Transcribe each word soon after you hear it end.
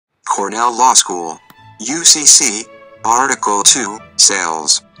Cornell Law School. UCC, Article 2,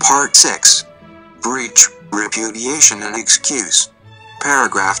 Sales, Part 6. Breach, Repudiation and Excuse.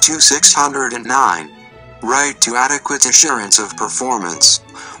 Paragraph 2609. Right to adequate assurance of performance.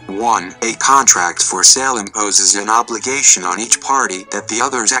 1. A contract for sale imposes an obligation on each party that the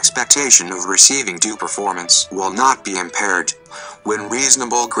other's expectation of receiving due performance will not be impaired. When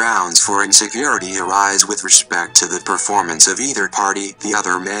reasonable grounds for insecurity arise with respect to the performance of either party, the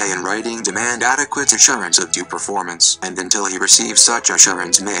other may in writing demand adequate assurance of due performance, and until he receives such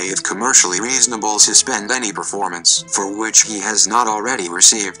assurance may, if commercially reasonable, suspend any performance for which he has not already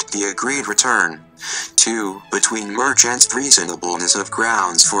received the agreed return. 2. Between merchants, reasonableness of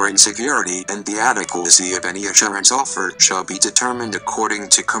grounds for insecurity and the adequacy of any assurance offered shall be determined according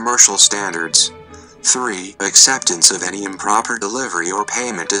to commercial standards. 3. Acceptance of any improper delivery or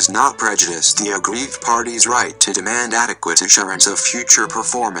payment does not prejudice the aggrieved party's right to demand adequate assurance of future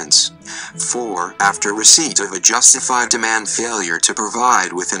performance. 4. After receipt of a justified demand, failure to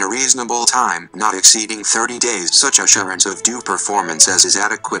provide within a reasonable time, not exceeding 30 days, such assurance of due performance as is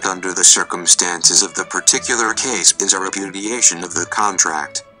adequate under the circumstances of the particular case is a repudiation of the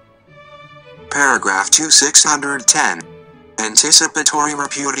contract. Paragraph 2610. Anticipatory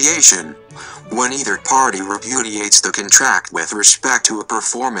repudiation. When either party repudiates the contract with respect to a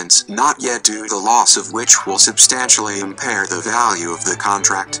performance not yet due, the loss of which will substantially impair the value of the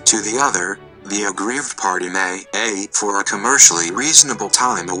contract to the other, the aggrieved party may, a. for a commercially reasonable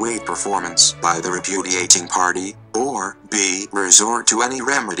time await performance by the repudiating party, or, b. resort to any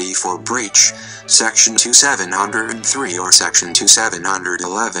remedy for breach, Section 2703 or Section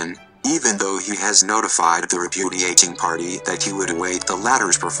 2711, even though he has notified the repudiating party that he would await the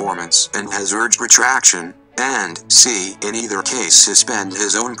latter's performance and has urged retraction, and c. in either case suspend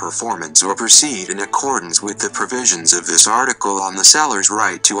his own performance or proceed in accordance with the provisions of this article on the seller's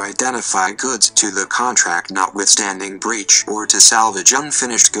right to identify goods to the contract notwithstanding breach or to salvage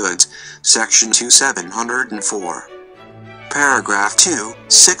unfinished goods, Section 2704. Paragraph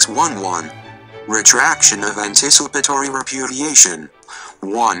 2611. Retraction of anticipatory repudiation.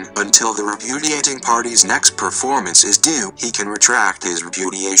 1. Until the repudiating party's next performance is due, he can retract his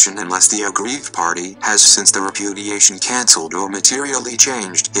repudiation unless the aggrieved party has since the repudiation cancelled or materially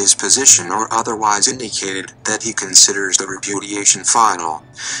changed his position or otherwise indicated that he considers the repudiation final.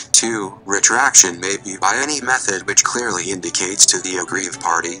 2. Retraction may be by any method which clearly indicates to the aggrieved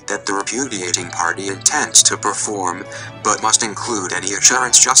party that the repudiating party intends to perform, but must include any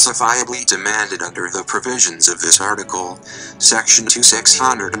assurance justifiably demanded under the provisions of this article, Section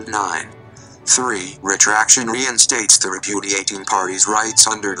 2609. 3. Retraction reinstates the repudiating party's rights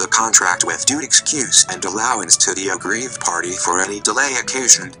under the contract with due excuse and allowance to the aggrieved party for any delay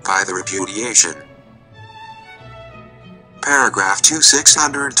occasioned by the repudiation. Paragraph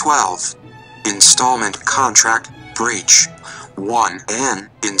 2612. Installment contract breach. 1. An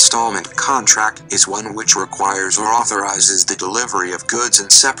installment contract is one which requires or authorizes the delivery of goods in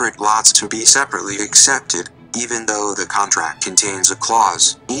separate lots to be separately accepted, even though the contract contains a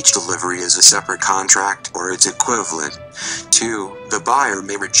clause, each delivery is a separate contract or its equivalent. 2. The buyer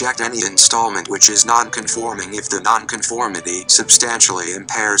may reject any installment which is non-conforming if the non-conformity substantially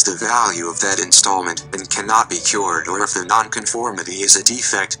impairs the value of that installment and cannot be cured, or if the non-conformity is a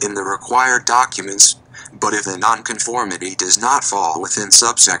defect in the required documents. But if the nonconformity does not fall within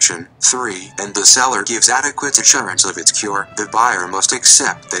subsection 3 and the seller gives adequate assurance of its cure, the buyer must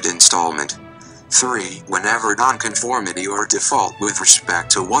accept that installment. 3. Whenever nonconformity or default with respect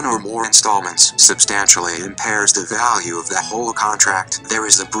to one or more installments substantially impairs the value of the whole contract, there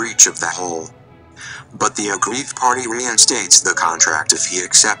is a breach of the whole. But the aggrieved party reinstates the contract if he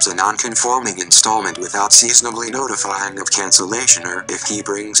accepts a non-conforming installment without seasonably notifying of cancellation, or if he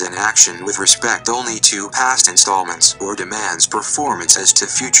brings an action with respect only to past installments or demands performance as to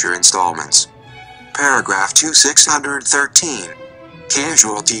future installments. Paragraph 2613.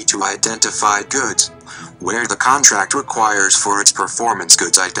 Casualty to identified goods. Where the contract requires for its performance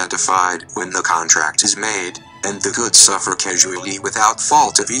goods identified when the contract is made, and the goods suffer casualty without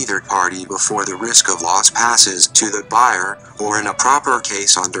fault of either party before the risk of loss passes to the buyer, or in a proper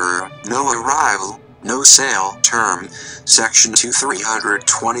case under a no arrival, no sale term, Section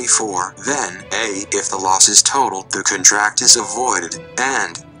 2324, then a. if the loss is total, the contract is avoided,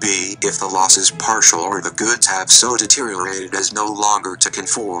 and b. if the loss is partial or the goods have so deteriorated as no longer to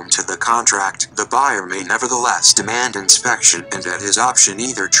conform to the contract, the buyer may nevertheless demand inspection and at his option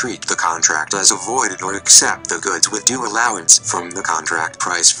either treat the contract as avoided or accept the goods with due allowance from the contract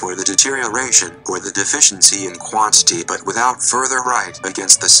price for the deterioration or the deficiency in quantity, but without further right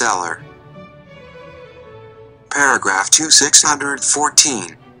against the seller. Paragraph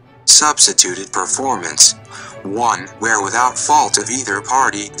 2614. Substituted performance. 1. Where without fault of either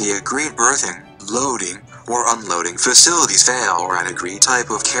party, the agreed berthing, loading, or unloading facilities fail or an agreed type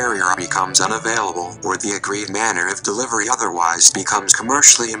of carrier becomes unavailable, or the agreed manner of delivery otherwise becomes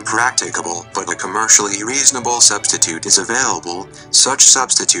commercially impracticable, but a commercially reasonable substitute is available, such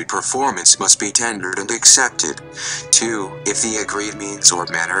substitute performance must be tendered and accepted. 2. If the agreed means or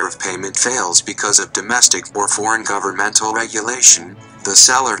manner of payment fails because of domestic or foreign governmental regulation, the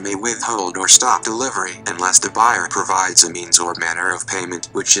seller may withhold or stop delivery unless the buyer provides a means or manner of payment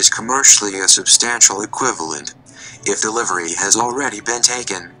which is commercially a substantial equivalent. If delivery has already been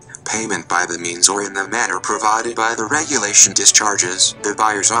taken, payment by the means or in the manner provided by the regulation discharges the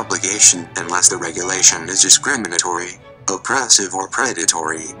buyer's obligation unless the regulation is discriminatory, oppressive or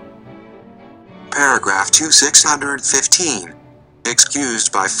predatory. Paragraph 2615.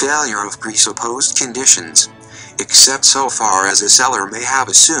 Excused by failure of presupposed conditions. Except so far as a seller may have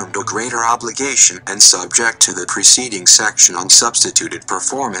assumed a greater obligation and subject to the preceding section on substituted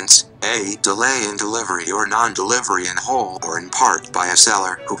performance, a. Delay in delivery or non-delivery in whole or in part by a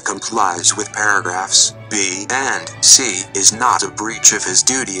seller who complies with paragraphs B and C is not a breach of his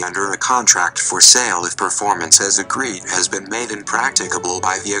duty under a contract for sale if performance as agreed has been made impracticable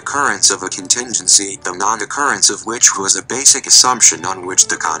by the occurrence of a contingency, the non-occurrence of which was a basic assumption on which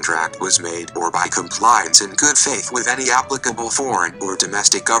the contract was made, or by compliance in good faith with any applicable foreign or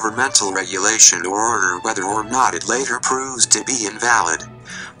domestic governmental regulation or order whether or not it later proves to be invalid.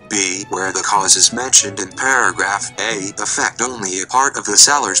 B. Where the causes mentioned in paragraph A affect only a part of the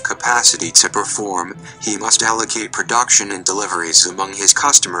seller's capacity to perform, he must allocate production and deliveries among his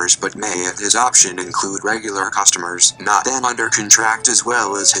customers but may at his option include regular customers not then under contract as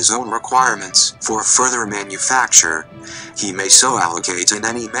well as his own requirements for further manufacture. He may so allocate in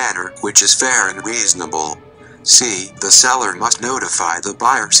any manner which is fair and reasonable. C. The seller must notify the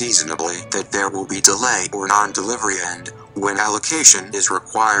buyer seasonably that there will be delay or non-delivery and, when allocation is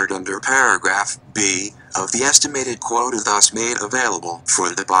required under paragraph B, of the estimated quota thus made available for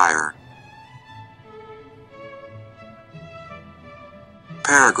the buyer.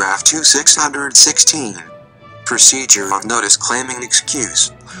 Paragraph 2616. Procedure of notice claiming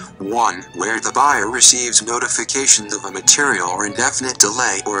excuse. 1. Where the buyer receives notification of a material or indefinite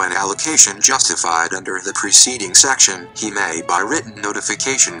delay or an allocation justified under the preceding section, he may by written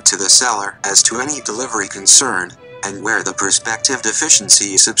notification to the seller as to any delivery concerned, and where the prospective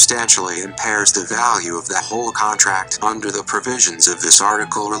deficiency substantially impairs the value of the whole contract under the provisions of this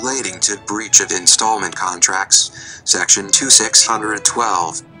article relating to breach of installment contracts, section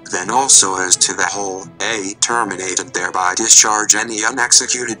 2612, then also as to the whole, a. Terminate and thereby discharge any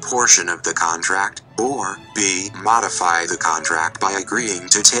unexecuted portion of the contract, or b. Modify the contract by agreeing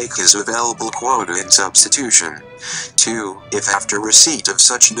to take his available quota in substitution. 2. If after receipt of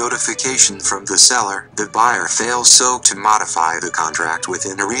such notification from the seller, the buyer fails so to modify the contract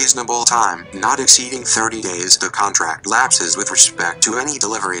within a reasonable time, not exceeding 30 days, the contract lapses with respect to any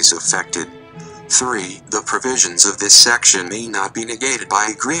deliveries affected. 3. The provisions of this section may not be negated by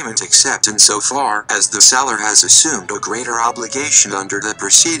agreement except in so far as the seller has assumed a greater obligation under the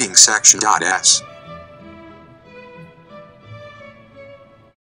preceding section. S.